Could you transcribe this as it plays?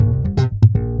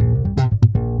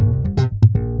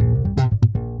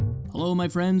Hello, my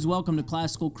friends. Welcome to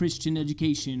Classical Christian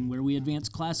Education, where we advance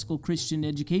classical Christian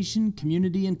education,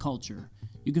 community, and culture.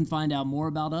 You can find out more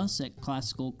about us at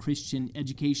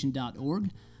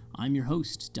classicalchristianeducation.org. I'm your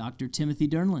host, Dr. Timothy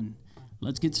Dernlin.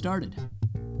 Let's get started.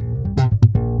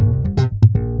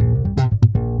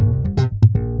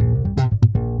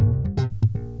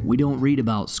 We don't read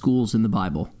about schools in the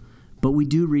Bible, but we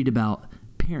do read about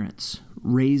parents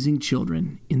raising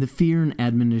children in the fear and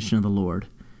admonition of the Lord,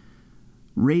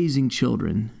 raising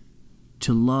children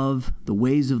to love the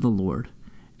ways of the Lord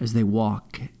as they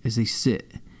walk, as they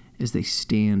sit, as they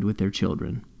stand with their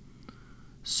children.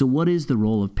 So what is the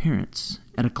role of parents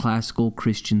at a classical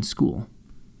Christian school?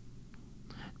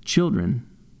 Children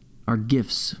are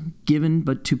gifts given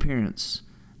but to parents,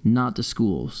 not to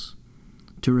schools,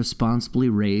 to responsibly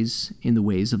raise in the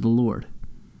ways of the Lord.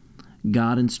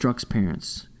 God instructs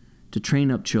parents to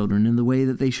train up children in the way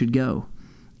that they should go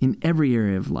in every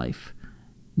area of life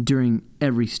during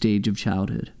every stage of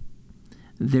childhood.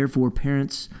 Therefore,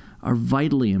 parents are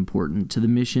vitally important to the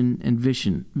mission and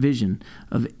vision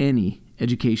of any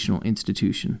educational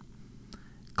institution.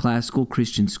 Classical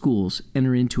Christian schools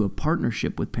enter into a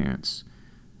partnership with parents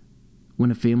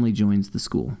when a family joins the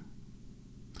school.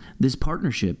 This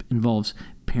partnership involves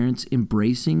parents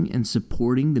embracing and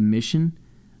supporting the mission,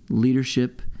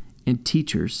 leadership, and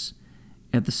teachers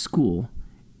at the school,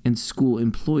 and school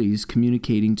employees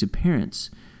communicating to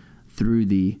parents through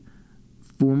the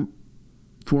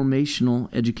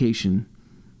formational education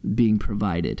being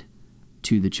provided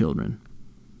to the children.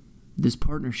 This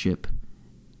partnership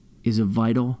is a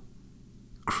vital,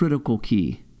 critical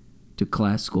key to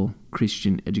classical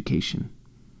Christian education.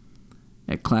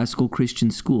 At classical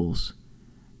Christian schools,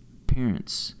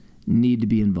 parents need to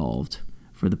be involved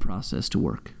for the process to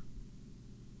work.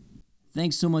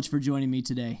 Thanks so much for joining me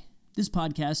today. This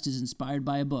podcast is inspired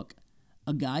by a book,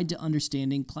 A Guide to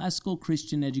Understanding Classical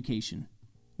Christian Education,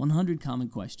 100 Common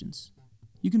Questions.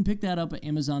 You can pick that up at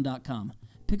Amazon.com.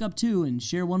 Pick up two and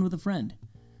share one with a friend.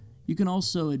 You can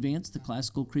also advance the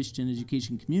classical Christian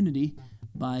education community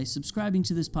by subscribing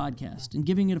to this podcast and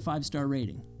giving it a 5-star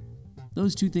rating.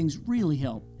 Those two things really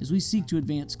help as we seek to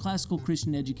advance classical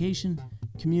Christian education,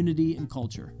 community, and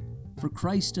culture for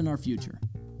Christ and our future.